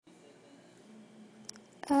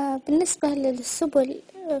بالنسبة للسبل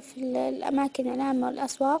في الأماكن العامة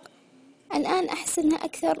والأسواق، الآن أحس إنها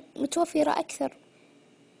أكثر متوفرة أكثر.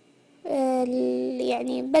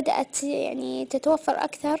 يعني بدأت يعني تتوفر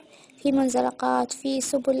أكثر في منزلقات، في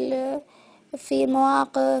سبل، في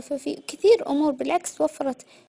مواقف، في كثير أمور بالعكس توفرت